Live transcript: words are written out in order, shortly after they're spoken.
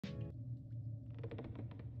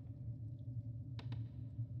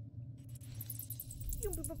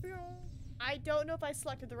I don't know if I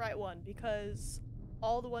selected the right one because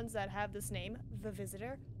all the ones that have this name, The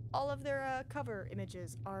Visitor, all of their cover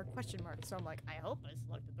images are question marks. So I'm like, I hope I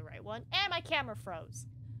selected the right one. And my camera froze.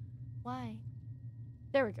 Why?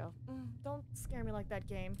 There we go. Don't scare me like that,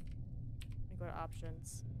 game. Let me go to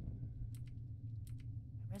options.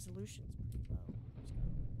 My resolution's pretty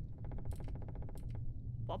low.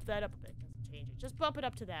 Bump that up a bit. Doesn't change it. Just bump it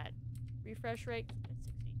up to that. Refresh rate at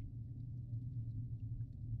 60.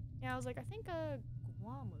 Yeah, I was like, I think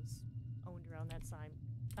Guam was owned around that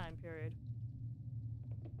time period.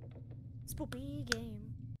 Spoopy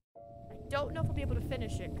game. I don't know if I'll be able to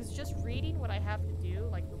finish it, because just reading what I have to do,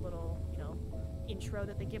 like the little, you know, intro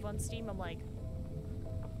that they give on Steam, I'm like,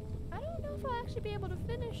 I don't know if I'll actually be able to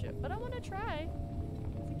finish it, but I want to try.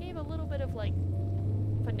 It gave a little bit of, like,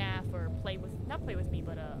 FNAF or not play with me,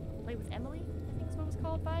 but play with Emily, I think is what it was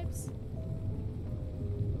called, vibes.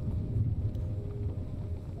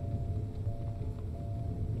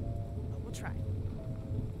 But we'll try.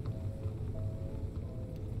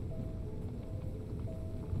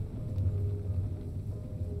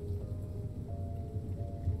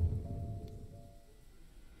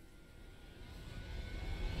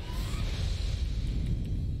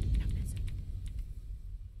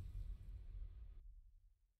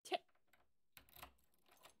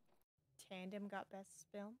 Tandem got best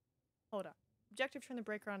film. Hold on. Objective, turn the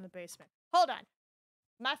breaker on in the basement. Hold on.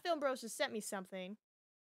 My film bros just sent me something.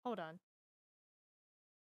 Hold on.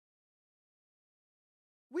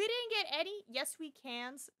 We didn't get any Yes We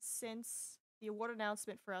Cans since the award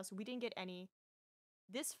announcement for us. We didn't get any.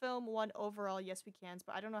 This film won overall Yes We Cans,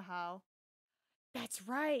 but I don't know how. That's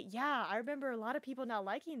right. Yeah, I remember a lot of people not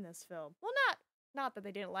liking this film. Well, not that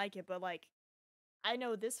they didn't like it, but like, I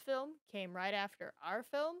know this film came right after our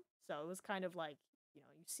film, so it was kind of like, you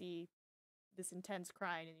know, you see this intense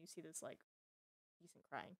crying and you see this, like, decent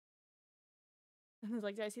crying. And I was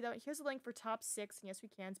like, did I see that? Here's a link for top 6, and Yes We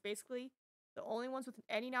Can's. Basically, the only ones with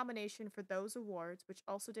any nomination for those awards, which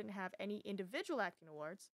also didn't have any individual acting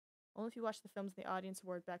awards. Only if you watched the films in the Audience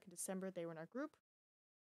Award back in December, they were in our group.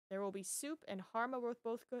 There will be Soup and Harma were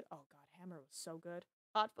both good. Oh god, Hammer was so good.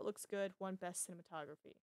 Hotfoot looks good, won Best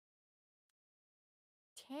Cinematography.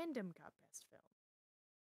 Tandem got best film.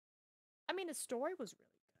 I mean, the story was really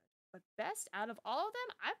good, but best out of all of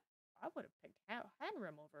them, I would have picked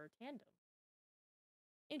Hanrim over Tandem.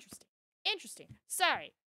 Interesting.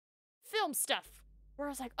 Sorry. Film stuff. Where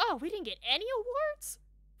I was like, oh, we didn't get any awards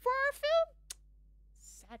for our film?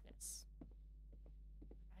 Sadness.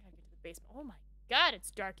 I gotta get to the basement. Oh my god,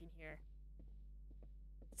 it's dark in here.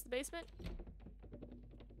 It's the basement?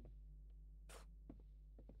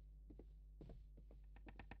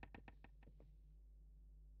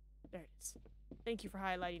 There it is. Thank you for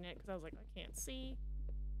highlighting it, because I was like, I can't see.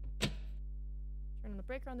 Turn on the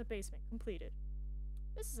breaker on the basement. Completed.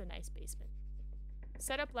 This is a nice basement.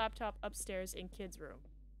 Set up laptop upstairs in kids' room.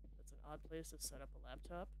 That's an odd place to set up a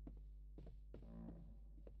laptop.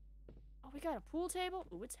 Oh, we got a pool table?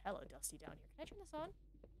 Ooh, it's hella dusty down here. Can I turn this on?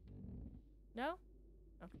 No?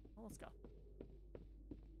 Okay, well, let's go.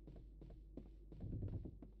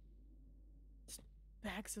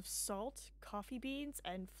 Bags of salt, coffee beans,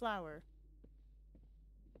 and flour.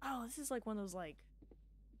 Oh, this is like one of those, like,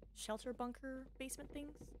 shelter bunker basement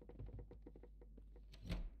things.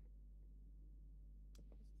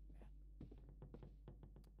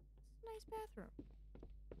 Nice bathroom.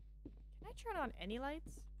 Can I turn on any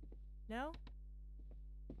lights? No?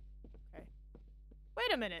 Okay.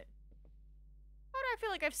 Wait a minute. Why do I feel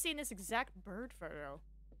like I've seen this exact bird photo?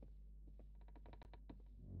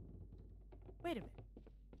 Wait a minute.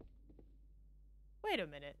 Wait a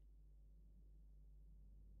minute.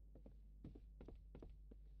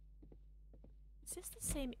 Is this the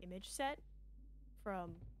same image set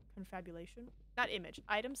from Confabulation? Not image,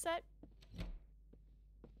 item set? Closet?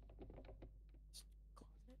 Okay.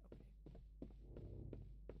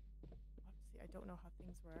 Obviously, I don't know how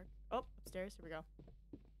things work. Oh, upstairs. Here we go.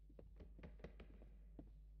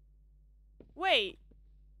 Wait.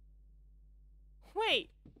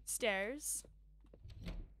 Wait. Stairs.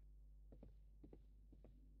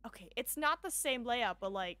 Okay, it's not the same layout,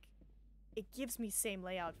 but like, it gives me same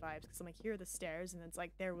layout vibes, because I'm like, here are the stairs, and it's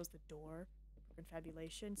like, there was the door for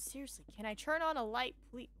Confabulation. Seriously, can I turn on a light,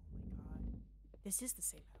 please? Oh my god. This is the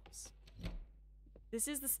same house. This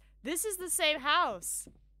is the same house.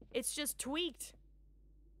 It's just tweaked.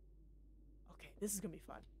 Okay, this is gonna be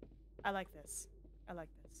fun. I like this. I like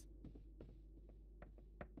this.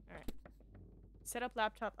 Alright. Set up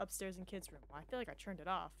laptop upstairs in kids' room. Well, I feel like I turned it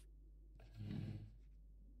off.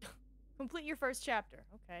 Complete your first chapter.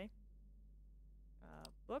 Okay.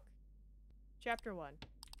 Book. Chapter 1.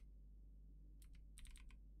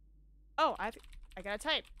 Oh, I gotta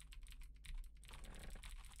type.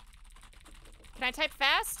 Can I type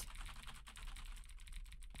fast?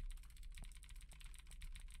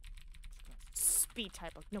 Speed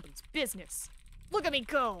type like nobody's business. Look at me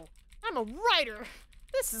go! I'm a writer!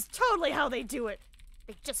 This is totally how they do it!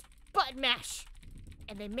 They just button mash!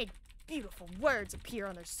 And they make beautiful words appear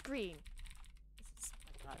on their screen. This is,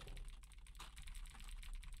 oh my god.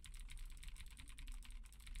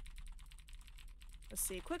 Let's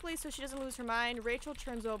see. Quickly, so she doesn't lose her mind, Rachel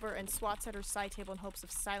turns over and swats at her side table in hopes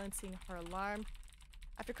of silencing her alarm.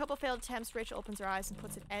 After a couple failed attempts, Rachel opens her eyes and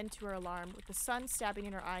puts an end to her alarm. With the sun stabbing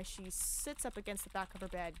in her eyes, she sits up against the back of her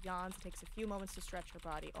bed, yawns, and takes a few moments to stretch her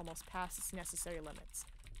body, almost past its necessary limits.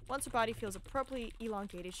 Once her body feels appropriately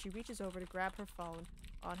elongated, she reaches over to grab her phone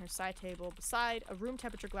on her side table beside a room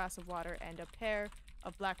temperature glass of water and a pair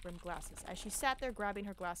of black rimmed glasses. As she sat there grabbing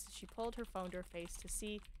her glasses, she pulled her phone to her face to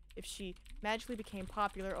see if she magically became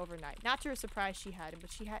popular overnight. Not to her surprise, she hadn't,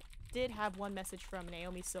 but she did have one message from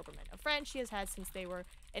Naomi Silverman, a friend she has had since they were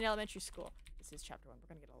in elementary school. This is chapter 1. We're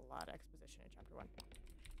gonna get a lot of exposition in chapter 1.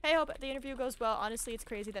 Hey, hope the interview goes well. Honestly, it's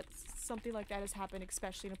crazy that something like that has happened,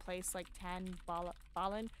 especially in a place like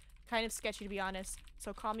Balan. Kind of sketchy, to be honest,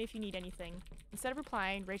 so call me if you need anything. Instead of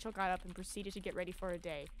replying, Rachel got up and proceeded to get ready for her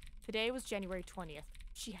day. Today was January 20th.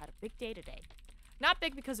 She had a big day today. Not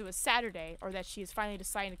big because it was Saturday, or that she is finally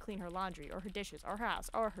deciding to clean her laundry, or her dishes, or her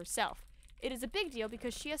house, or herself. It is a big deal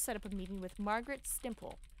because she has set up a meeting with Margaret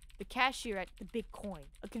Stimple, the cashier at the Big Coin,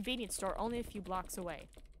 a convenience store only a few blocks away.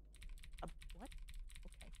 What?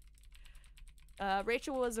 Okay.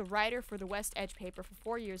 Rachel was a writer for the West Edge paper for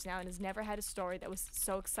 4 years now and has never had a story that was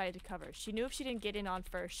so excited to cover. She knew if she didn't get in on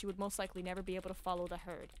first, she would most likely never be able to follow the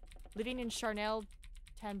herd. Living in Charnel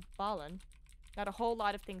Tambalan, not a whole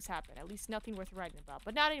lot of things happened, at least nothing worth writing about.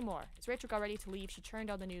 But not anymore. As Rachel got ready to leave, she turned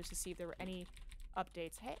on the news to see if there were any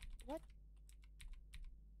updates. Hey, what?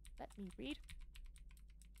 Let me read.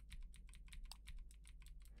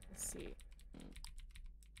 Let's see.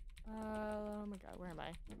 Oh my god, where am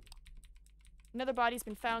I? Another body's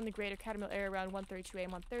been found in the greater Catamount area around 1:32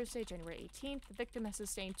 a.m. on Thursday, January 18th. The victim has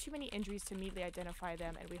sustained too many injuries to immediately identify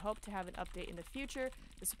them, and we hope to have an update in the future.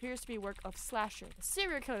 This appears to be work of Slasher, the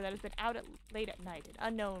serial killer that has been out late at night and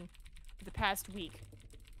unknown for the past week.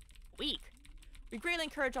 We greatly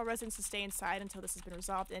encourage all residents to stay inside until this has been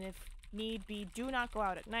resolved, and if need be, do not go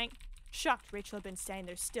out at night. Shocked, Rachel had been standing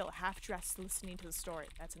there still, half-dressed, listening to the story.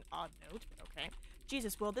 That's an odd note, but okay.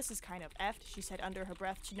 Jesus, well, this is kind of effed, she said under her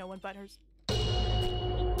breath to no one but her.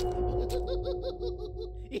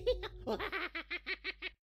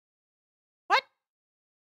 What?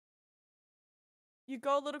 You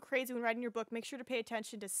go a little crazy when writing your book. Make sure to pay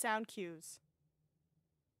attention to sound cues.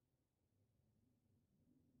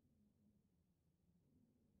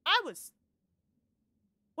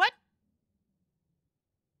 What?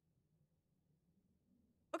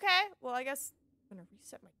 Okay, well, I guess I'm gonna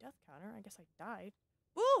reset my death counter. I guess I died.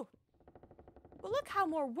 Ooh! Well, look how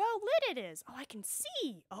more well-lit it is. Oh, I can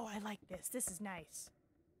see. Oh, I like this. This is nice.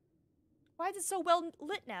 Why is it so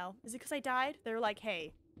well-lit now? Is it because I died? They're like,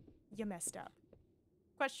 hey, you messed up.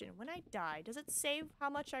 Question, when I die, does it save how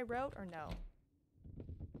much I wrote or no?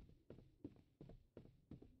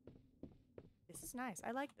 This is nice.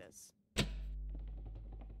 I like this.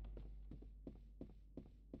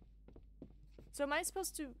 So am I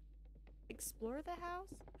supposed to explore the house?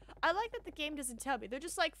 I like that the game doesn't tell me. They're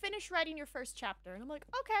just like, finish writing your first chapter. And I'm like,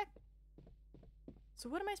 okay. So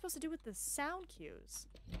what am I supposed to do with the sound cues?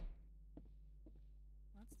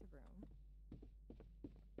 That's the room.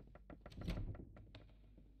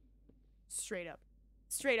 Straight up.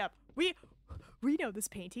 Straight up. We know this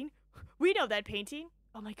painting. We know that painting.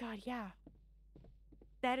 Oh my god, yeah.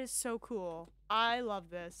 That is so cool. I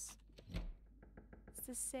love this. It's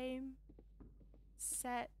the same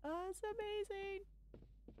set. Oh, it's amazing.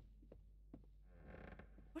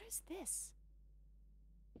 What is this?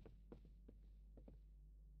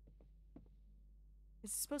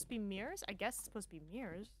 Is it supposed to be mirrors? I guess it's supposed to be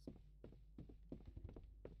mirrors.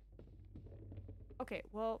 Okay,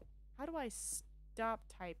 well, how do I stop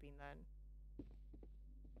typing then?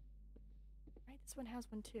 Right, this one has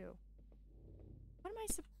one too. What am I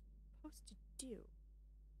supposed to do?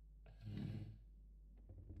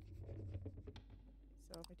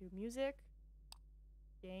 So if I do music,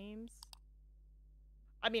 games.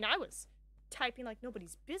 I mean, I was typing like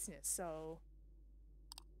nobody's business, so.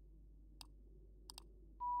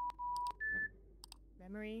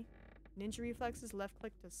 Memory. Ninja reflexes, left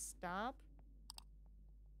click to stop.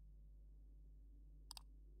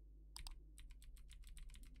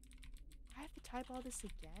 I have to type all this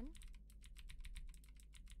again?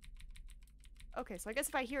 Okay, so I guess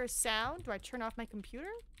if I hear a sound, do I turn off my computer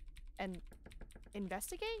and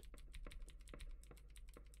investigate?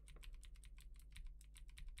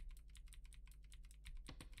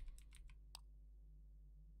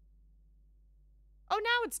 Oh,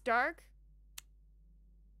 now it's dark.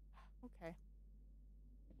 Okay.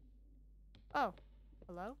 Oh,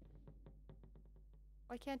 hello?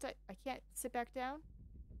 Why can't I can't sit back down?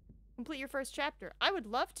 Complete your first chapter. I would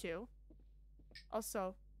love to.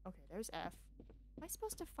 Also, okay, there's F. Am I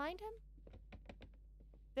supposed to find him?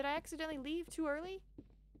 Did I accidentally leave too early?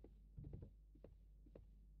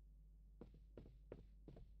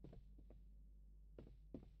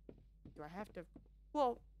 Do I have to...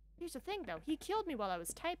 Well, here's the thing, though. He killed me while I was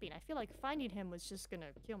typing. I feel like finding him was just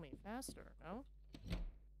gonna kill me faster, no?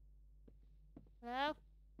 Hello?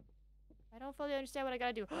 I don't fully understand what I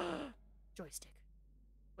gotta do. Joystick.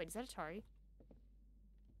 Wait, is that Atari?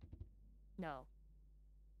 No.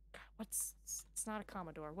 God, what's... It's not a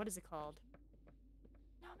Commodore. What is it called?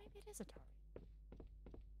 No, maybe it is Atari.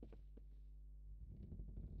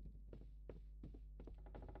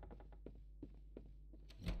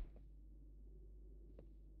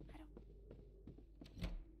 I don't...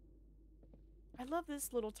 I love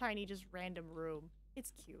this little tiny just random room.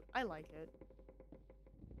 It's cute. I like it.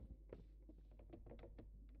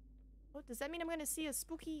 Oh, does that mean I'm gonna see a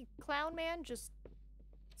spooky clown man just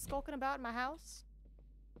skulking about in my house?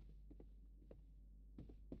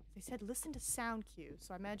 They said listen to sound cues,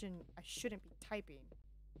 so I imagine I shouldn't be typing.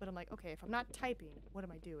 But I'm like, okay, if I'm not typing, what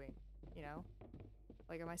am I doing? You know?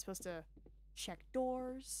 Like, am I supposed to check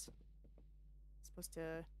doors? Supposed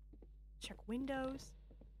to check windows?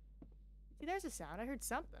 See, there's a sound. I heard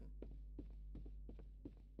something.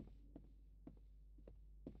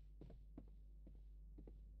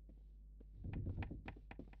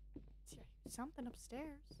 See, I heard something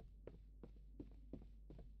upstairs.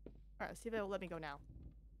 Alright, let's see if it'll let me go now.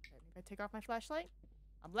 Okay, maybe I take off my flashlight.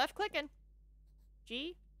 I'm left clicking.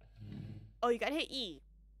 G? Oh, you gotta hit E.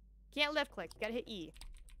 Can't left click. You gotta hit E.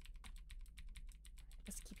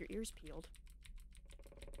 Let's keep your ears peeled.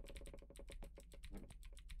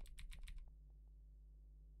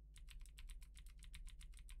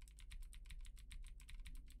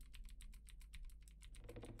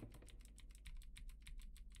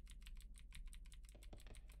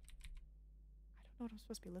 I don't know what I'm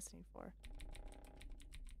supposed to be listening for.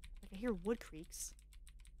 Like, I hear wood creaks.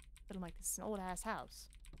 But I'm like, this is an old-ass house.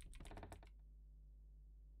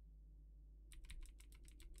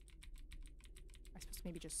 Am I supposed to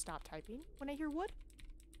maybe just stop typing when I hear wood?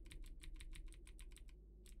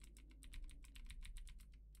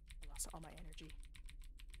 I lost all my energy.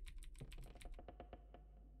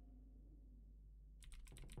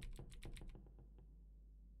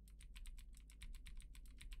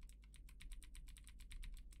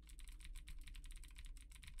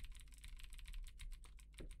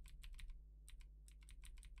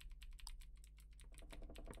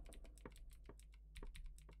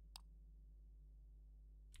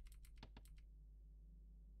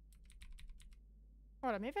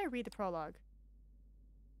 Hold on, maybe I read the prologue.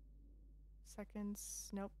 Seconds.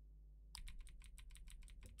 Nope.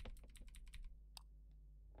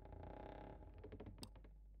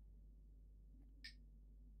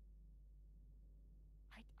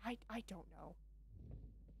 I don't know.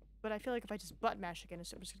 But I feel like if I just button mash again, I'm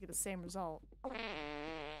just gonna get the same result.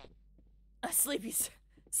 A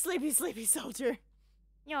sleepy soldier.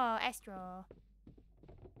 Yo, Astro.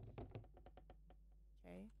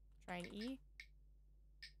 Okay, trying E.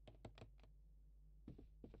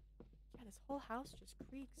 Yeah, this whole house just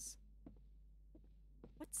creaks.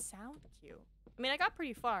 What sound cue? I mean, I got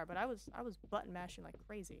pretty far, but I was button mashing like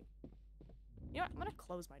crazy. You know what? I'm gonna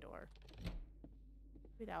close my door.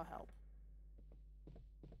 Maybe that'll help.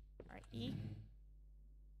 Alright, E.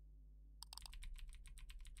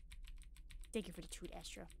 Thank you for the tweet,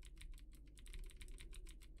 Astra.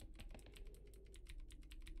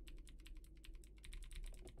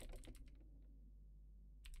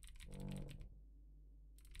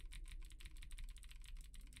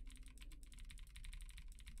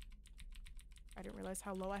 I didn't realize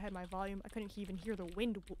how low I had my volume. I couldn't even hear the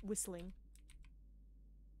wind whistling.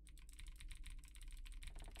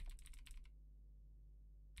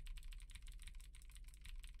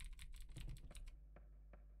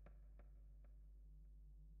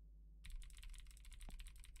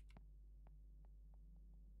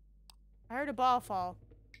 I heard a ball fall.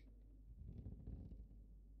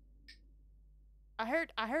 I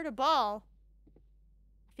heard a ball.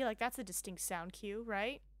 I feel like that's a distinct sound cue,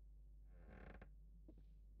 right?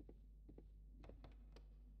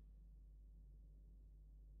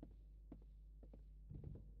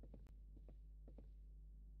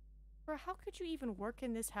 Bro, how could you even work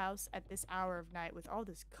in this house at this hour of night with all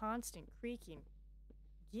this constant creaking?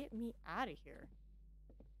 Get me out of here.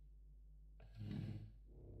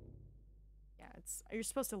 Yeah, you're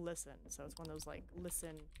supposed to listen, so it's one of those, like,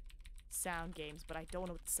 listen sound games, but I don't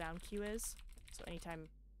know what the sound cue is. So anytime...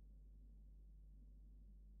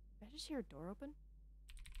 Did I just hear a door open?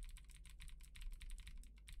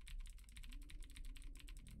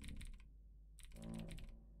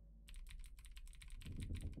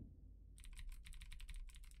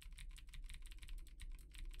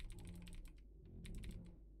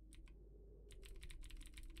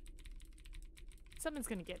 Something's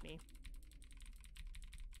gonna get me.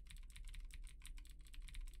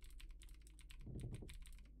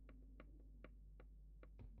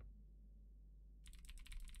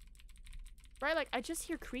 Right, like, I just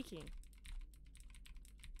hear creaking.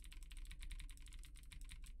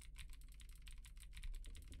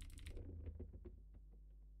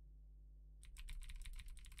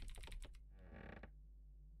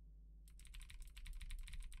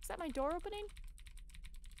 Is that my door opening?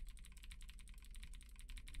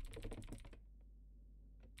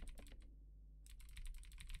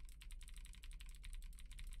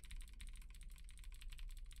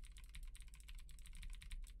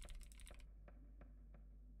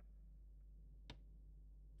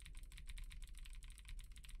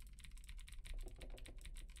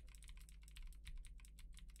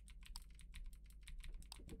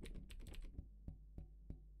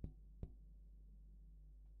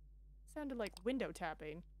 Sounded like window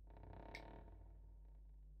tapping.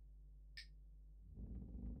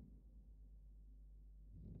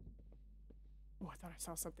 Oh, I thought I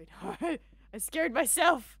saw something. I scared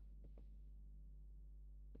myself!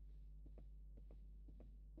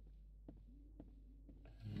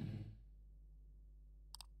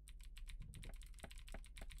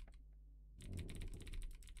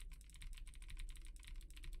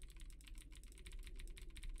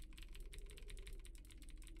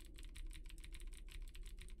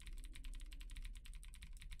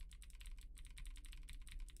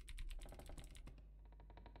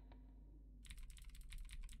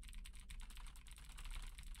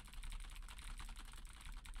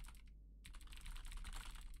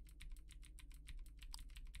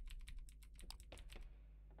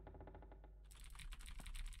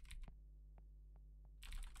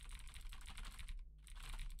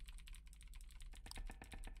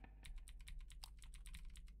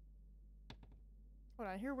 Hold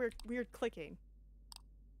on, I hear weird clicking.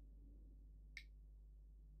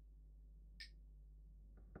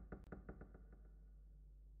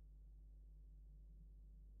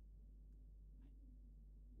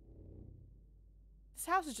 This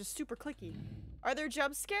house is just super clicky. Are there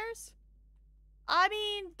jump scares? I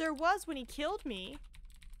mean, there was when he killed me.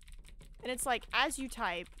 And it's like, as you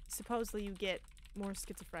type, supposedly you get more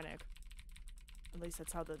schizophrenic. At least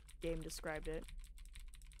that's how the game described it.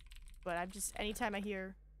 But I'm just, anytime I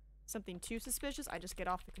hear something too suspicious, I just get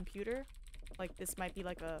off the computer. Like, this might be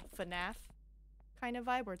like a FNAF kind of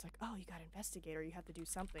vibe, where it's like, oh, you gotta investigate, or you have to do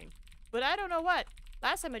something. But I don't know what.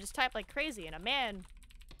 Last time I just typed like crazy, and a man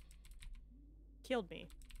killed me.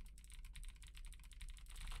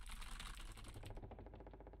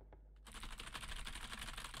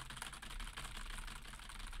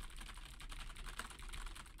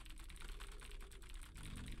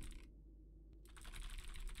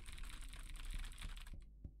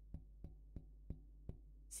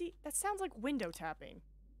 See, that sounds like window tapping.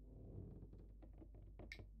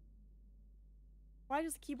 Why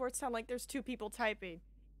does the keyboard sound like there's two people typing?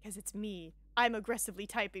 Because it's me. I'm aggressively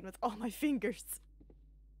typing with all my fingers.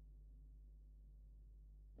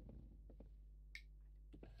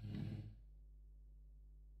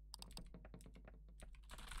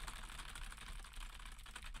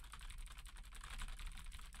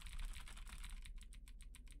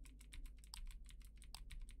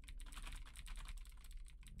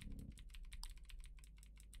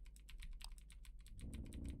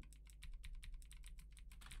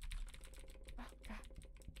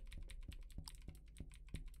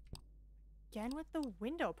 Again with the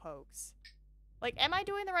window pokes. Like, am I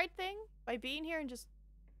doing the right thing by being here and just...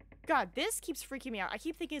 God, this keeps freaking me out. I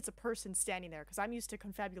keep thinking it's a person standing there because I'm used to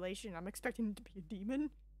confabulation and I'm expecting it to be a demon.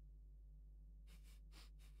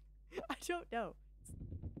 I don't know.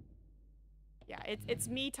 Yeah, it's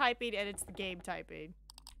me typing and it's the game typing.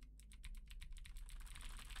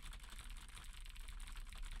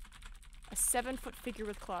 A 7-foot figure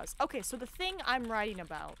with claws. Okay, so the thing I'm writing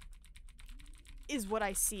about is what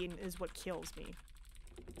I see and is what kills me.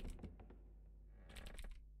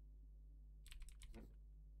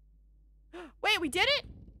 Wait, we did it?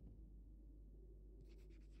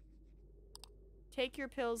 Take your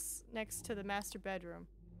pills next to the master bedroom.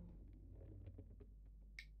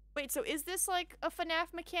 Wait, so is this like a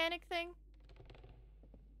FNAF mechanic thing?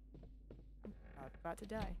 I'm about to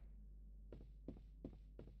die.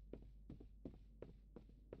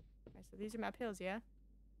 Alright, so these are my pills, yeah?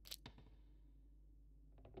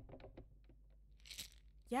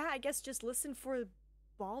 Yeah, I guess just listen for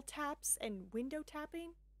ball taps and window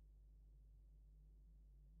tapping?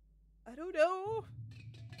 I don't know.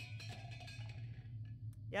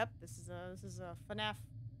 Yep, this is a FNAF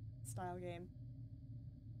style game.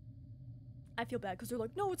 I feel bad because they're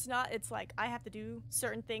like, no, it's not. It's like I have to do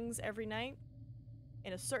certain things every night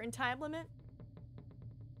in a certain time limit.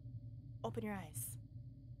 Open your eyes.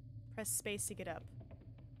 Press space to get up.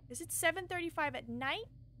 Is it 7:35 at night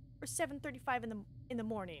or 7:35 in the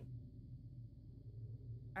morning?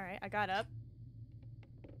 All right, I got up.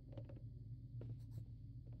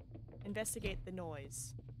 Investigate the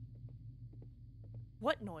noise.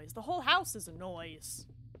 What noise? The whole house is a noise.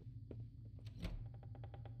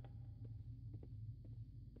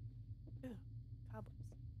 Ew, cobwebs.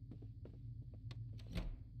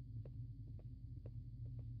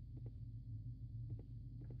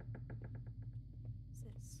 What's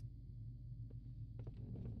this?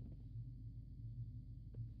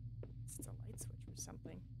 It's a light switch or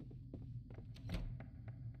something.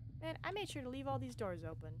 Man, I made sure to leave all these doors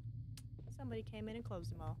open. Somebody came in and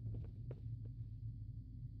closed them all.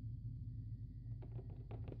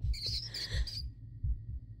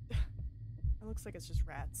 It looks like it's just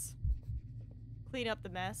rats. Clean up the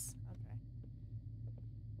mess.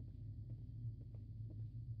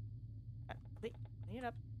 Okay. Clean it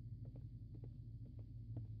up.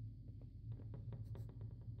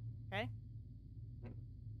 Okay.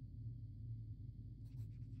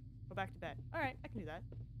 Go back to bed. Alright, I can do that.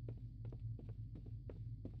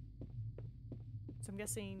 So I'm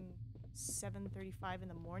guessing 7:35 in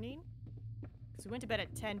the morning? Because we went to bed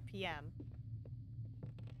at 10 p.m.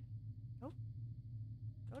 Oh.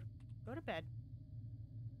 Go to bed.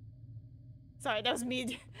 Sorry, that was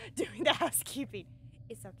me doing the housekeeping.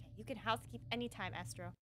 It's okay. You can housekeep anytime,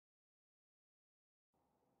 Astro.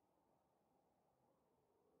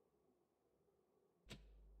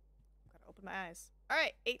 Gotta open my eyes.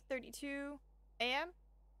 Alright, 8:32 a.m.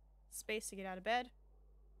 Space to get out of bed.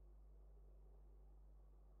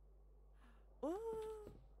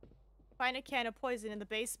 Ooh. Find a can of poison in the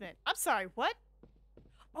basement. I'm sorry, what?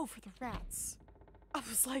 Oh, for the rats. I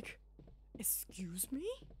was like, excuse me?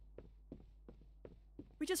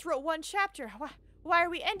 We just wrote one chapter. Why are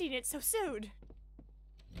we ending it so soon?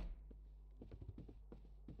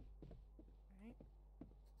 Alright.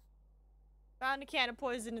 Found a can of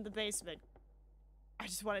poison in the basement. I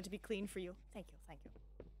just want it to be clean for you. Thank you, thank you.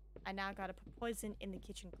 I now gotta put poison in the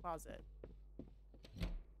kitchen closet.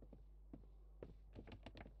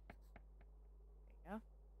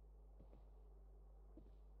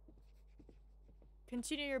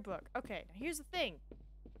 Continue your book. Okay, now here's the thing.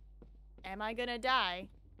 Am I gonna die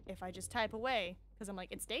if I just type away? Because I'm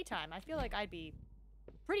like, it's daytime. I feel like I'd be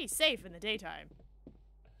pretty safe in the daytime.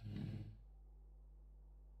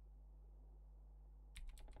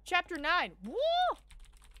 Chapter 9. Woo!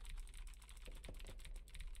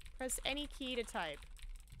 Press any key to type.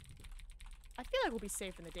 I feel like we'll be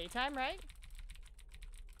safe in the daytime, right?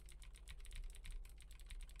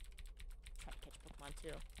 Try to catch Pokemon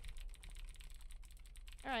too.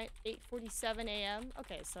 Alright, 8:47 a.m.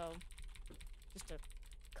 Okay, so just a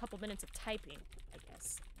couple minutes of typing, I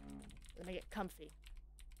guess. Then I get comfy.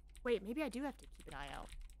 Wait, maybe I do have to keep an eye out.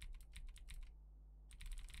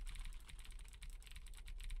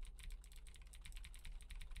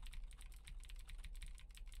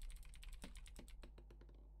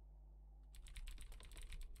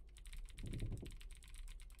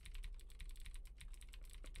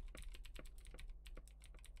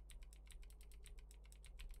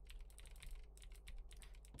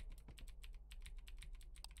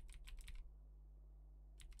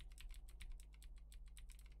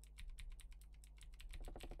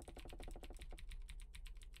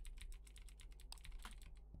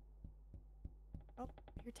 Oh,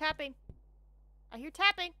 I hear tapping. I hear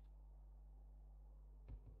tapping.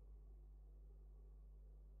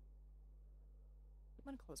 I'm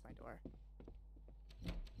gonna close my door.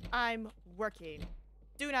 I'm working.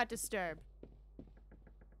 Do not disturb.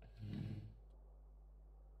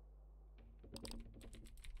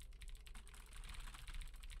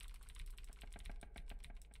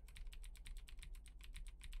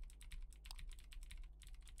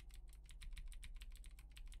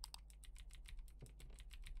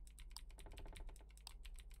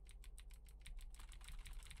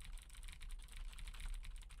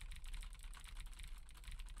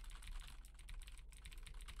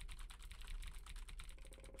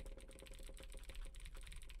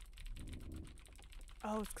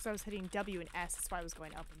 Oh, it's because I was hitting W and S. That's why I was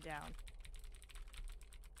going up and down.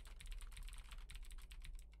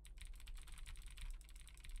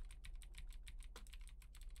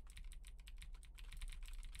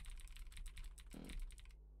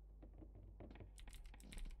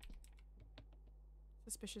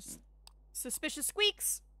 Suspicious. Suspicious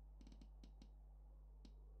squeaks!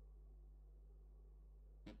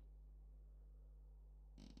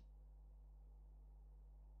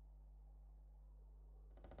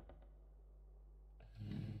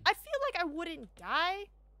 I feel like I wouldn't die,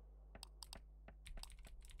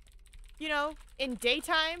 you know, in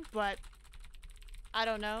daytime, but I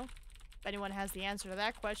don't know. If anyone has the answer to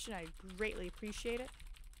that question, I greatly appreciate it.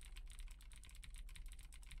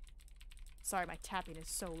 Sorry, my tapping is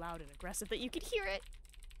so loud and aggressive that you can hear it.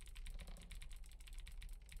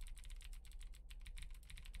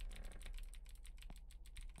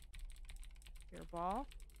 Your ball.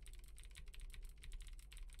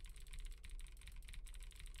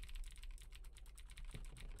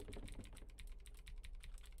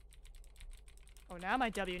 Oh, now my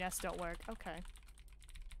W and S don't work. Okay.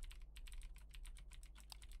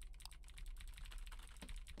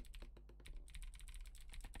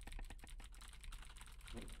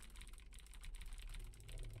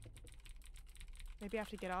 Maybe I have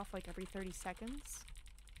to get off like every 30 seconds.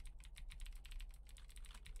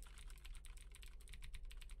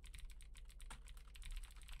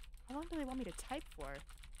 How long do they want me to type for?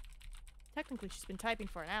 Technically, she's been typing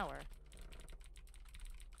for an hour.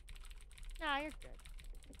 Nah, you're good.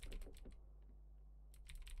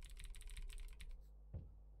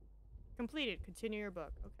 Completed. Continue your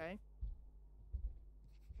book. Okay.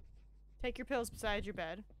 Take your pills beside your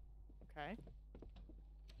bed. Okay.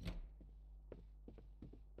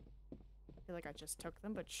 I feel like I just took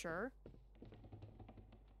them, but sure.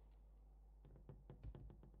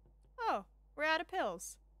 Oh, we're out of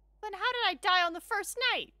pills. Then how did I die on the first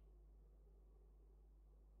night?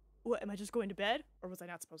 What, am I just going to bed? Or was I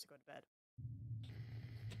not supposed to go to bed?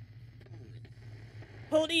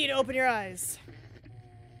 Hold E to open your eyes.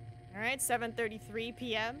 Alright, 7:33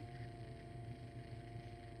 p.m.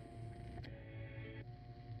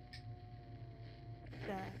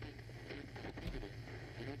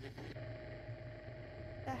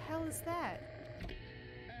 The hell is that?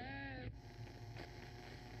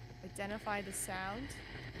 Identify the sound.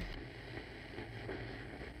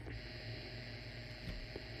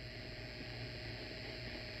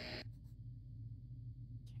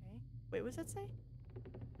 Okay. Wait, what does that say?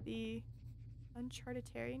 The Uncharted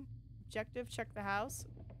Terrain. Objective, check the house.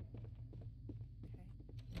 Okay.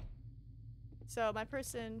 So my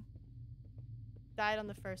person died on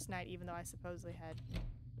the first night, even though I supposedly had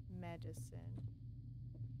medicine.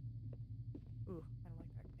 Ooh, I don't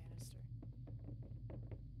like that banister.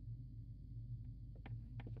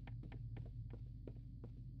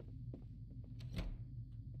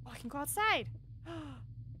 Oh, I can go outside!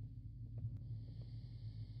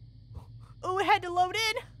 Oh, it had to load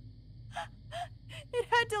in! It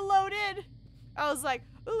had to load in! I was like,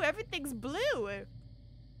 ooh, everything's blue!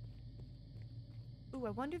 Ooh, I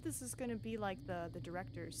wonder if this is gonna be like the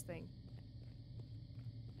director's thing.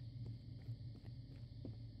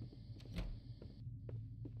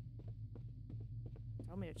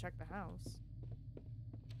 Tell me to check the house.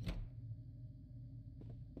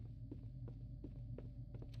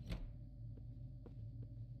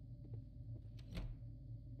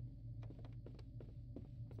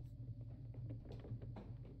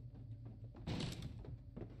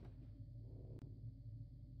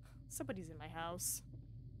 Somebody's in my house.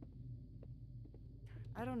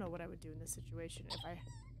 I don't know what I would do in this situation if I...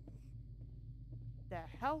 The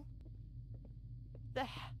hell? The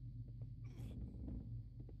hell?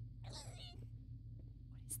 What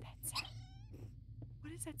is that sound?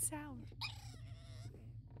 What is that sound?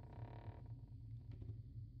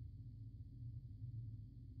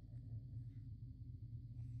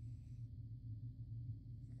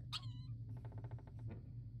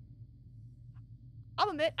 I'll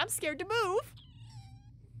admit, I'm scared to move!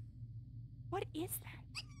 What is that?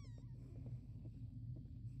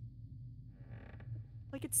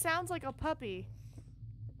 Like, it sounds like a puppy.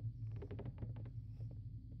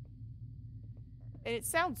 And it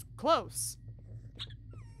sounds close.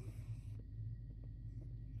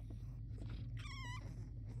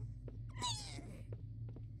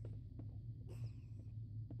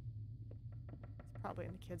 It's probably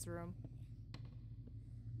in the kids' room.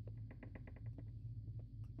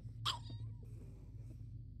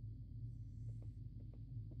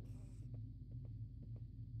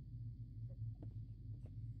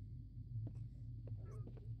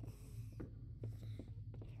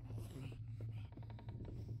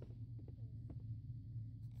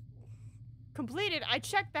 Completed. I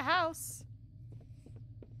checked the house.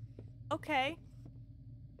 Okay.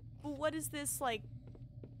 Well, what is this, like,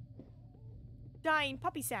 dying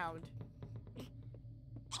puppy sound?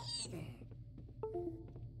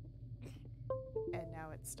 And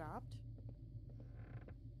now it stopped.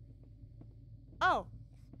 Oh.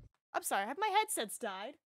 I'm sorry. Have my headsets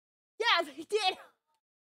died? Yeah, they did.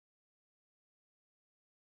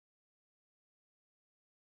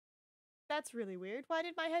 That's really weird. Why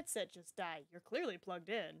did my headset just die? You're clearly plugged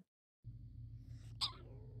in.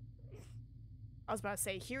 I was about to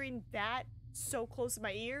say, hearing that so close to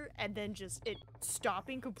my ear and then just it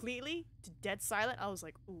stopping completely to dead silent, I was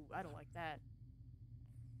like, ooh, I don't like that.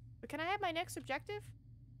 But can I have my next objective?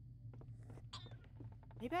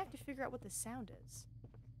 Maybe I have to figure out what the sound is.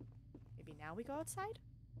 Maybe now we go outside?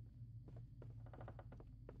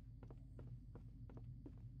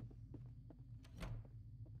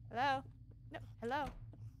 Hello? No, hello?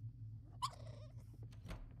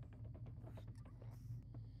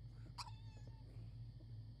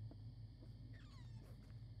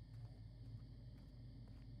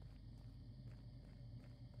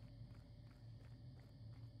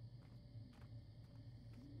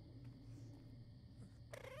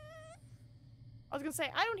 I was gonna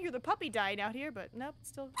say, I don't hear the puppy dying out here, but nope, it's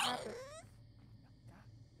still happening. Oh, God.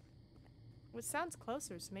 Well, it sounds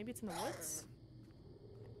closer, so maybe it's in the woods?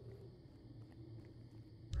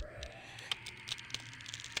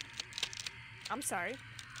 I'm sorry.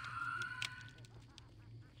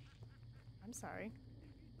 I'm sorry.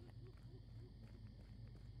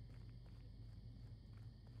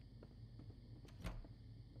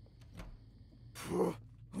 I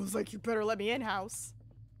was like, you better let me in, house.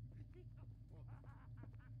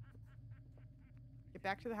 Get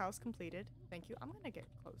back to the house completed. Thank you. I'm gonna get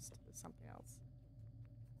close to something else.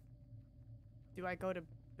 Do I go to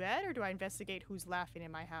bed or do I investigate who's laughing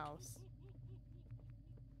in my house?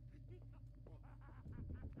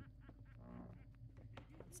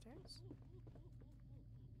 Downstairs?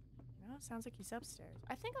 No, sounds like he's upstairs.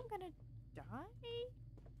 I think I'm gonna die?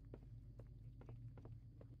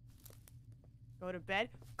 Go to bed?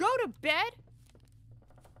 Go to bed?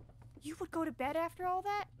 You would go to bed after all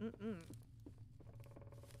that? Mm-mm.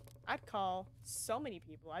 I'd call so many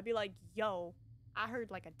people. I'd be like, yo, I heard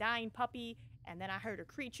like a dying puppy, and then I heard a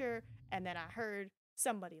creature, and then I heard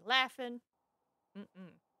somebody laughing.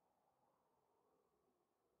 Mm-mm.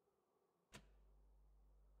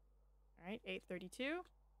 Alright, 8:32.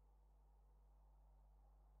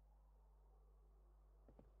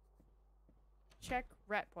 Check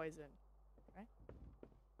rat poison. Okay.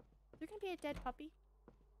 Is there gonna be a dead puppy?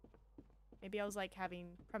 Maybe I was like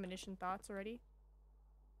having premonition thoughts already.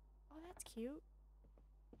 Oh, that's cute.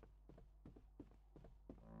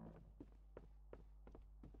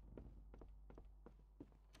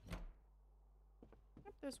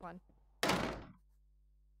 Yep, there's one. Hello?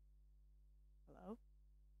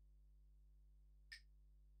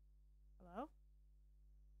 Hello?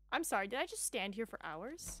 I'm sorry, did I just stand here for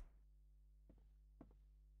hours?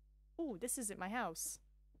 Ooh, this isn't my house.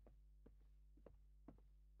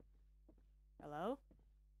 Hello?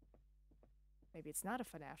 Maybe it's not a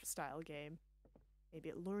FNAF style game. Maybe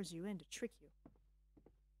it lures you in to trick you.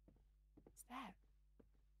 What's that?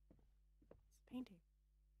 It's a painting.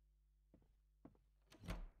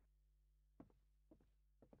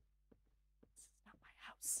 This is not my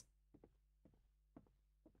house.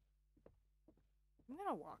 I'm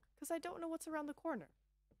gonna walk, because I don't know what's around the corner.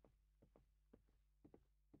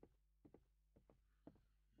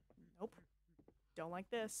 Nope. Don't like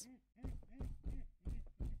this.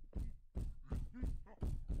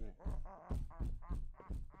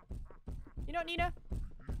 You know what, Nina?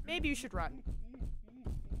 Maybe you should run.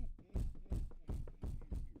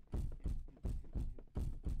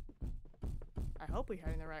 I hope we're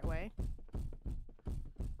heading the right way.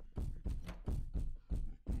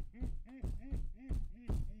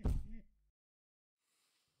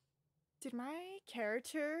 Did my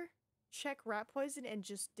character check rat poison and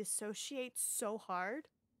just dissociate so hard?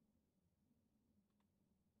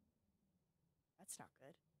 That's not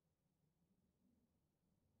good.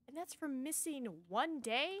 And that's for missing one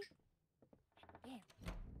day? Damn.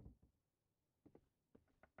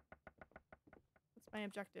 What's my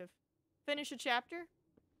objective? Finish a chapter?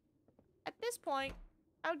 At this point,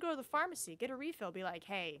 I would go to the pharmacy, get a refill, be like,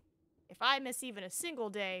 hey, if I miss even a single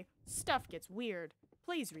day, stuff gets weird.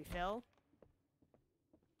 Please refill.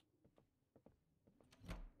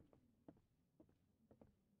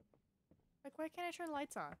 Like, why can't I turn the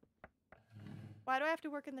lights on? Why do I have to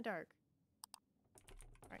work in the dark?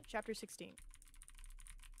 Alright, chapter 16.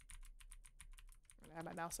 I'm gonna have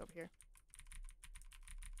my mouse over here.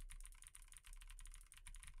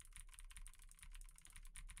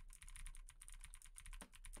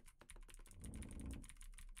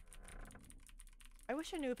 I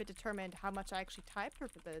wish I knew if it determined how much I actually typed or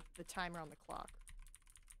for the timer on the clock.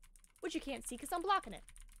 Which you can't see because I'm blocking it.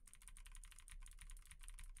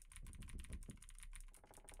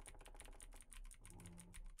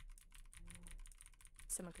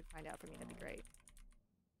 Someone could find out for me, that'd be great.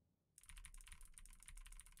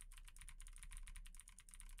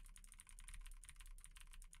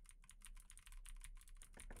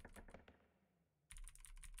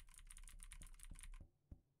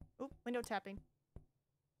 Oop, window tapping.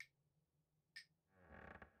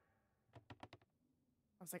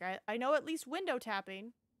 I was like, I know at least window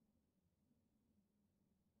tapping.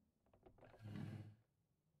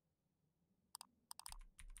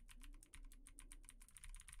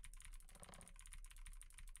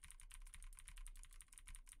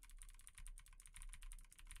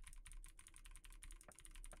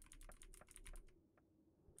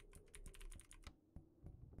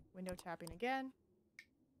 Window tapping again.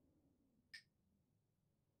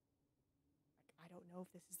 Like, I don't know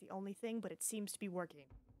if this is the only thing, but it seems to be working.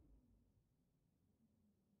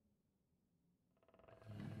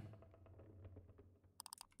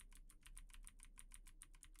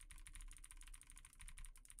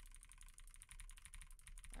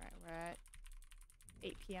 Alright, we're at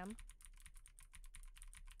 8 p.m.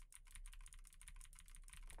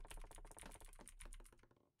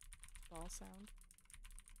 Ball sound.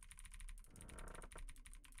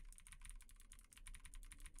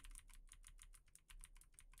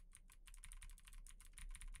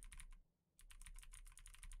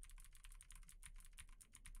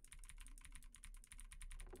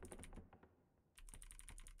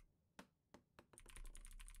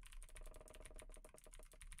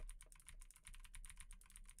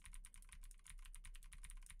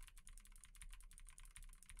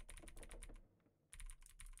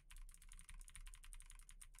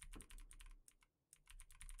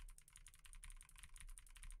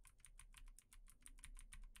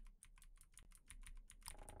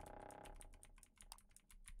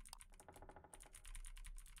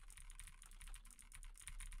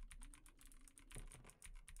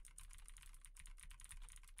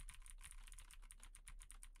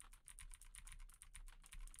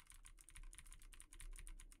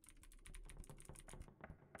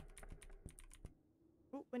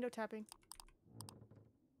 Ooh, window tapping.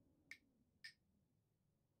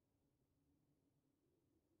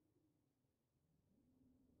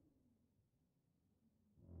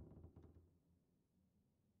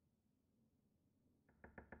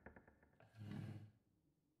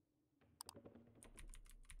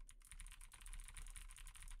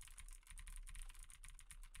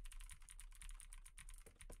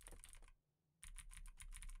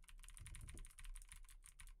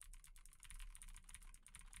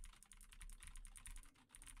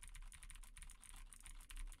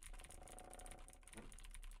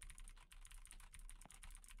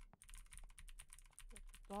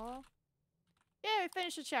 Ball. Yeah, we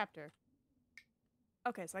finished the chapter.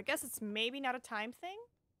 Okay, so I guess it's maybe not a time thing.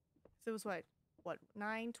 So it was what,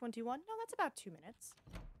 9:21? No, that's about 2 minutes.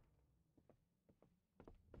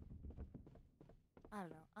 I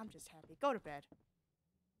don't know. I'm just happy. Go to bed.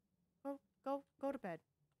 Go to bed.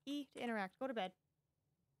 E to interact. Go to bed.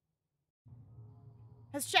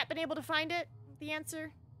 Has chat been able to find it? The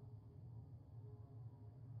answer?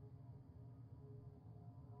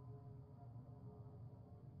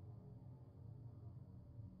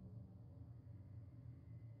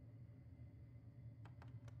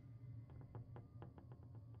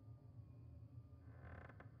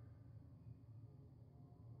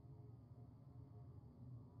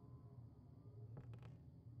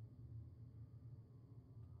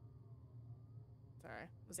 Sorry,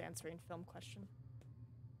 was answering film question.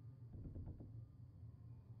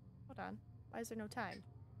 Hold on. Why is there no time?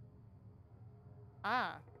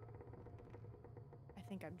 Ah. I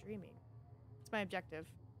think I'm dreaming. It's my objective.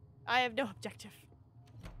 I have no objective.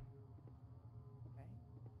 Okay.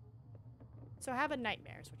 So have a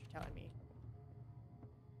nightmare is what you're telling me.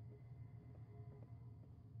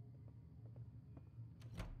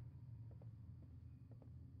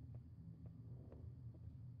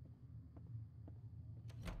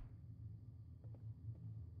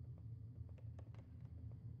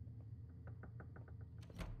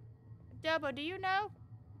 Dubbo, do you know?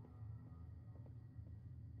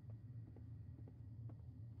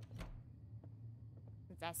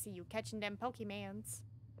 Since I see you catching them Pokemans.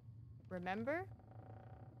 Remember?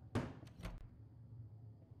 Oh,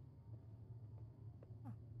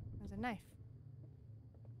 there's a knife.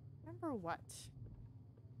 Remember what?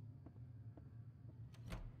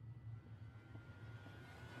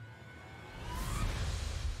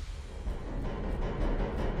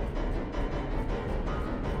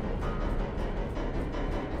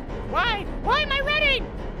 Why am I running?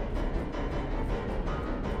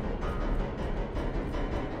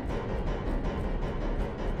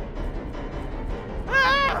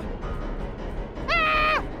 Ah!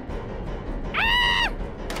 Ah! Ah!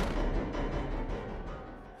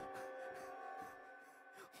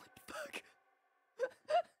 What the fuck?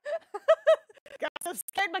 God, I'm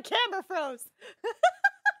scared my camera froze.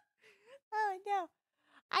 Oh no.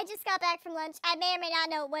 I just got back from lunch. I may or may not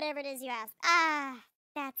know whatever it is you asked. Ah,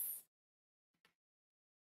 that's...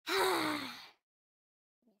 Give me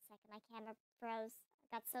a second, my camera froze.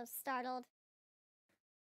 I got so startled.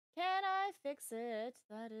 Can I fix it?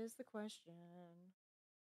 That is the question.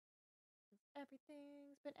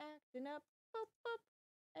 Everything's been acting up. Boop, boop.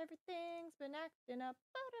 Everything's been acting up.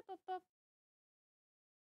 Boop, boop, boop.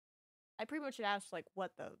 I pretty much asked, like,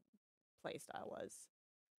 what the playstyle was.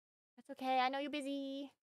 That's okay. I know you're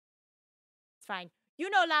busy. It's fine. You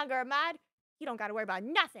no longer are mod. You don't gotta worry about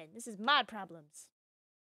nothing. This is mod problems.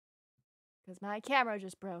 Because my camera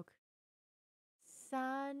just broke.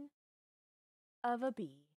 Son of a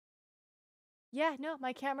bee. Yeah, no,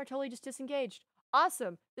 my camera totally just disengaged.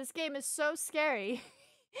 Awesome. This game is so scary.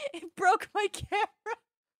 It broke my camera.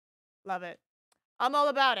 Love it. I'm all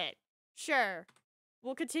about it. Sure.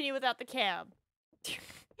 We'll continue without the cam.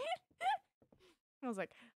 I was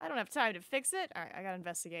like, I don't have time to fix it. Alright, I gotta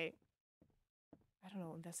investigate. I don't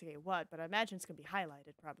know investigate what, but I imagine it's gonna be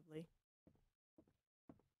highlighted, probably.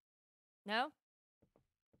 No?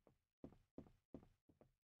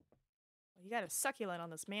 Well, you got a succulent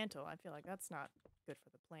on this mantle. I feel like that's not good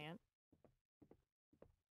for the plant.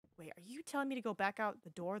 Wait, are you telling me to go back out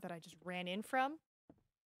the door that I just ran in from?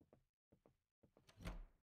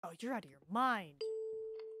 Oh, you're out of your mind.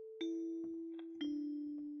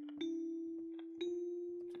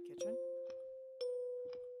 Kitchen.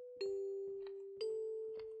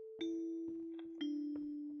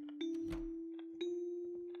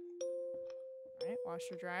 Alright,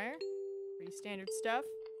 washer dryer. Pretty standard stuff.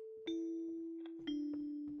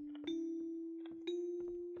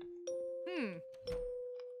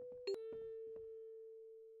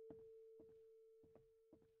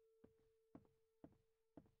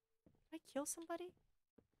 Did I kill somebody?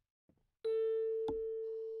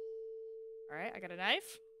 Alright, I got a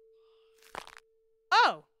knife.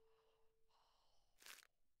 Oh!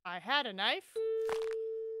 I had a knife.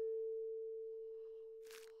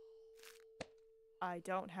 I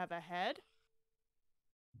don't have a head.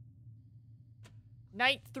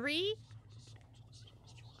 Night 3?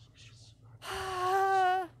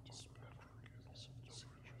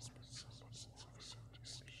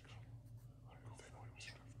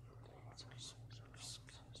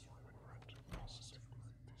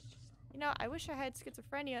 You know, I wish I had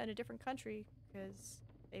schizophrenia in a different country, because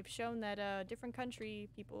they've shown that different country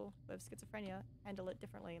people who have schizophrenia handle it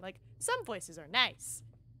differently. Like, some voices are nice.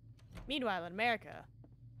 Meanwhile, in America,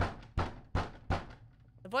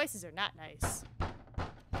 the voices are not nice.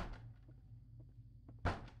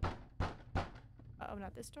 Uh-oh,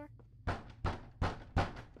 not this door?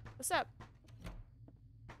 What's up?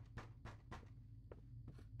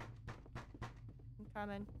 I'm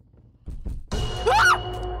coming.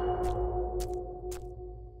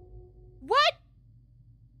 What?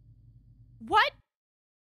 What?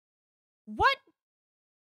 What?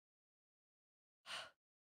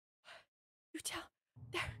 You tell...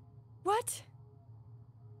 There... What?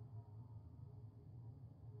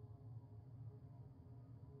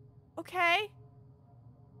 Okay.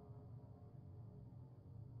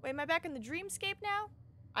 Wait, am I back in the dreamscape now?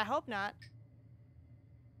 I hope not.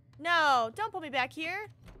 No, don't put me back here.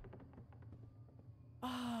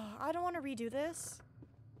 Oh, I don't want to redo this.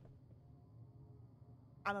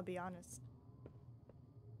 I'm gonna be honest.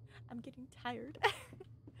 I'm getting tired.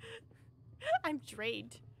 I'm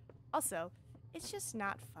drained. Also, it's just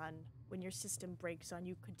not fun when your system breaks on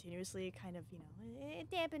you continuously. It kind of, you know, it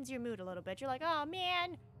dampens your mood a little bit. You're like, oh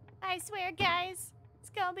man, I swear, guys, it's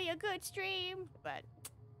gonna be a good stream. But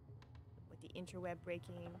with the interweb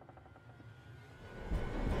breaking.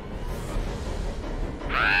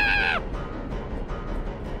 Ah!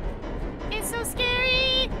 It's so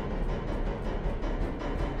scary!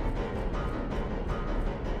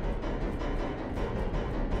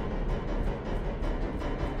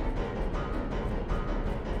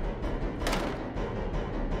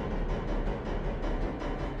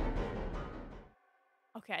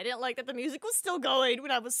 Okay, I didn't like that the music was still going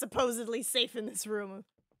when I was supposedly safe in this room.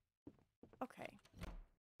 Okay.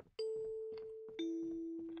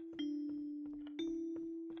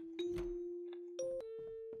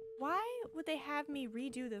 Why would they have me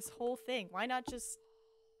redo this whole thing? Why not just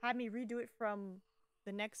have me redo it from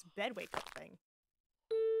the next bed wake up thing?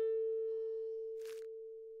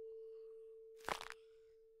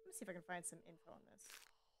 see if I can find some info on this.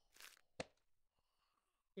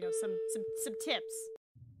 You know, some tips.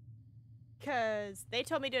 Cause they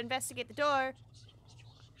told me to investigate the door.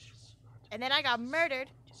 And then I got murdered.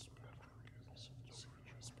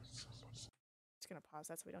 Just gonna pause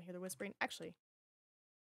that so we don't hear the whispering. Actually.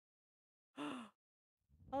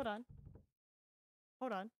 Hold on.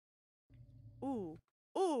 Hold on. Ooh.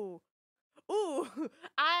 Ooh. Ooh.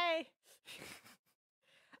 I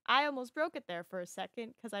almost broke it there for a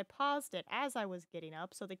second because I paused it as I was getting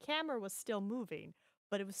up, so the camera was still moving,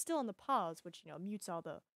 but it was still in the pause, which, you know, mutes all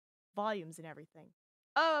the volumes and everything.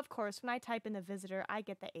 Oh, of course, when I type in the visitor, I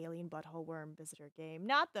get the alien butthole worm visitor game,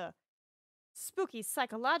 not the spooky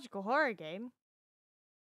psychological horror game.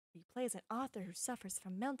 You play as an author who suffers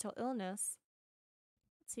from mental illness.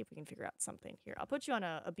 Let's see if we can figure out something here. I'll put you on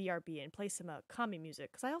a BRB and play some calming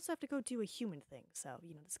music, because I also have to go do a human thing, so,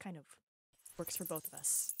 you know, this kind of works for both of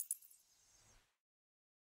us.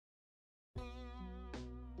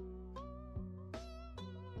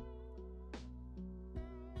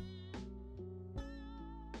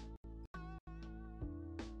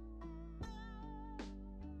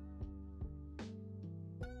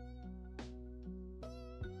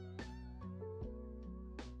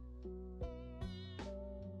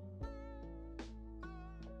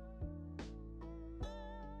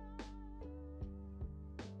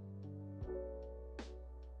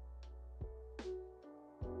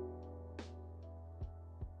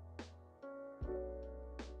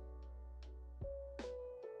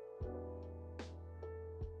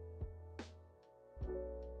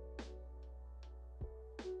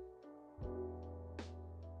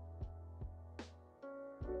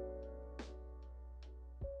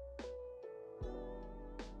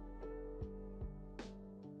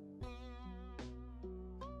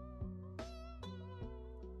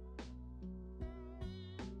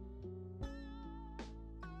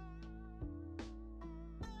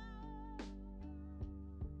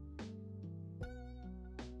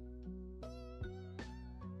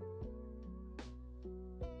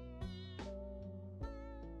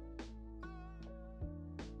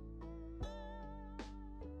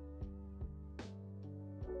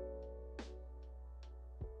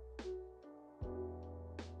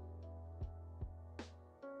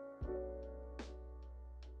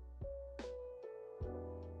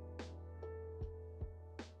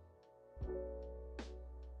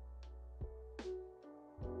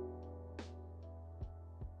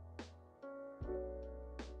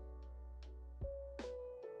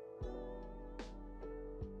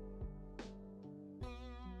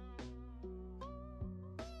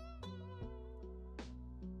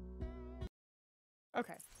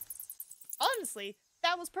 Okay. Honestly,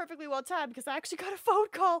 that was perfectly well timed because I actually got a phone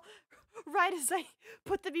call right as I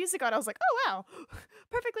put the music on. I was like, oh wow,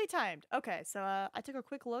 perfectly timed. Okay, so I took a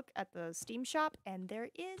quick look at the Steam shop and there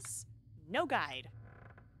is no guide.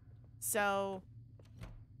 So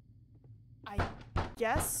I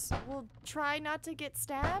guess we'll try not to get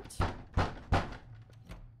stabbed.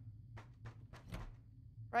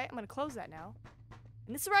 Right? I'm gonna close that now.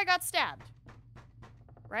 And this is where I got stabbed.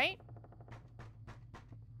 Right?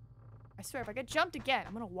 I swear, if I get jumped again,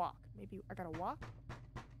 I'm gonna walk. Maybe I gotta walk?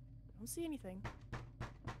 I don't see anything.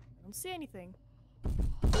 I don't see anything.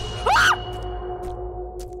 Ah!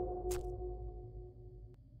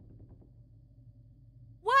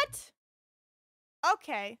 What?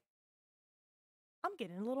 Okay. I'm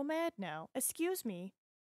getting a little mad now. Excuse me.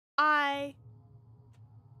 What?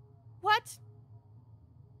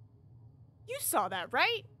 You saw that,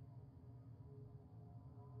 right?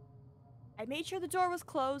 I made sure the door was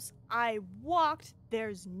closed. I walked.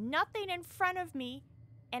 There's nothing in front of me.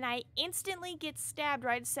 And I instantly get stabbed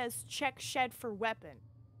right? It says check shed for weapon.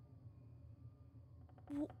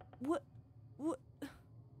 What?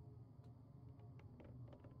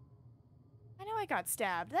 I know I got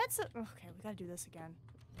stabbed. Okay, we gotta do this again.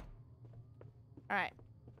 Alright.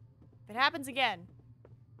 If it happens again,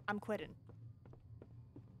 I'm quitting.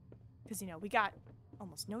 Because, you know, we got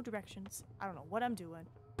almost no directions. I don't know what I'm doing.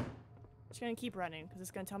 Just gonna keep running, because it's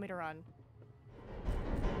gonna tell me to run.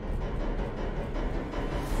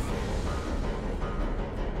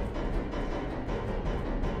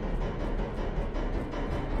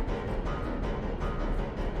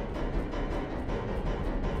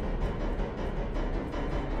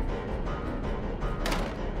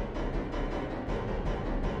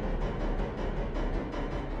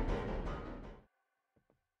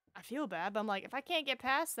 I feel bad, but I'm like, if I can't get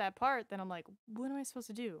past that part, then I'm like, what am I supposed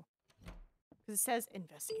to do? Because it says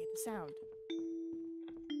investigate the sound.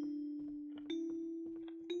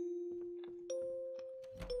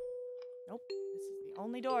 Nope, this is the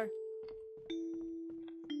only door.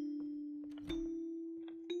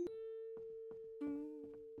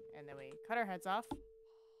 our heads off.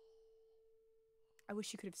 I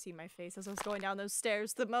wish you could have seen my face as I was going down those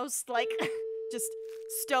stairs. The most, like, just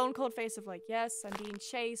stone cold face of like, yes, I'm being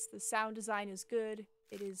chased. The sound design is good.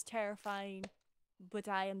 It is terrifying. But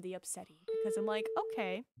I am the upsetty. Because I'm like,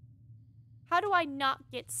 okay. How do I not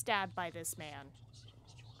get stabbed by this man?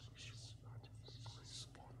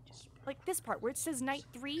 Like this part where it says night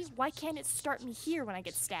 3, why can't it start me here when I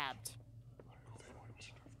get stabbed?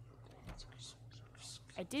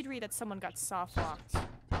 I did read that someone got soft locked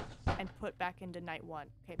and put back into night 1.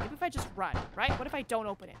 Okay, maybe if I just run, right? What if I don't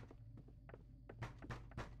open it?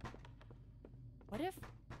 What if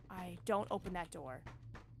I don't open that door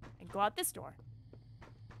and go out this door?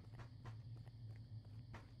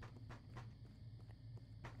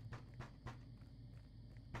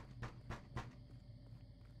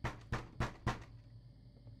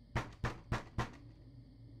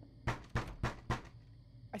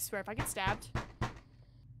 I swear, if I get stabbed...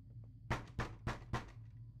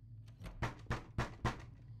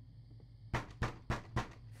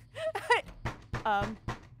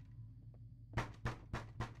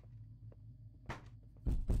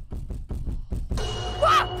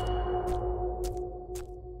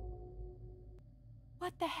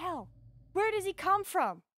 What the hell? Where does he come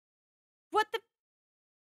from? What the...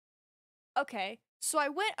 Okay, so I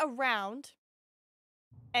went around,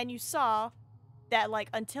 and you saw that, like,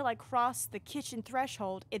 until I crossed the kitchen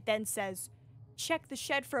threshold, it then says, check the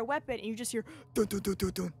shed for a weapon, and you just hear, dun dun dun dun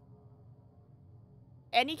dun.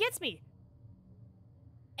 And he gets me.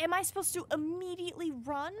 Am I supposed to immediately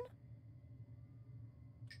run?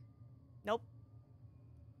 Nope.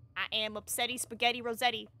 I am Upsetty Spaghetti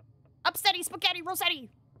Rossetti. Upsetty Spaghetti Rossetti!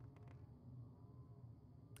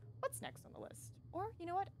 What's next on the list? Or, you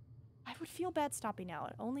know what? I would feel bad stopping now.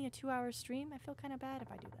 At only a 2-hour stream, I feel kind of bad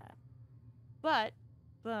if I do that. But,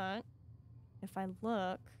 if I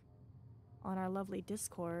look on our lovely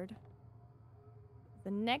Discord,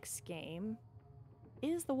 the next game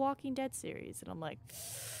is the Walking Dead series. And I'm like,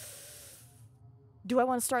 do I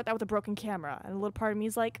want to start that with a broken camera? And a little part of me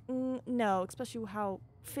is like, no, especially how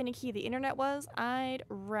finicky the internet was. I'd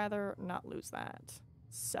rather not lose that.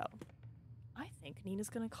 So, I think Nina's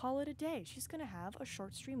gonna call it a day. She's gonna have a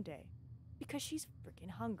short stream day. Because she's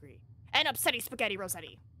freaking hungry. And Upsetty Spaghetti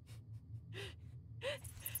Rossetti.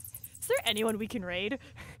 Is there anyone we can raid?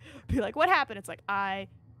 Be like, what happened? It's like, I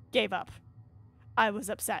gave up. I was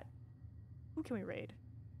upset. Who can we raid?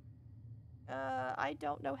 I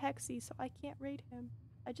don't know Hexy, so I can't raid him.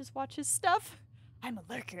 I just watch his stuff. I'm a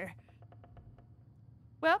lurker.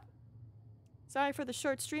 Well, sorry for the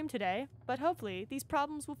short stream today, but hopefully these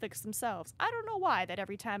problems will fix themselves. I don't know why that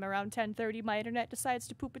every time around 10:30 my internet decides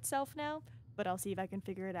to poop itself now, but I'll see if I can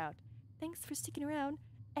figure it out. Thanks for sticking around,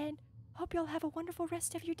 and hope y'all have a wonderful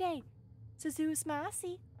rest of your day. Suzu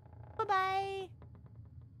Smasi. Bye-bye.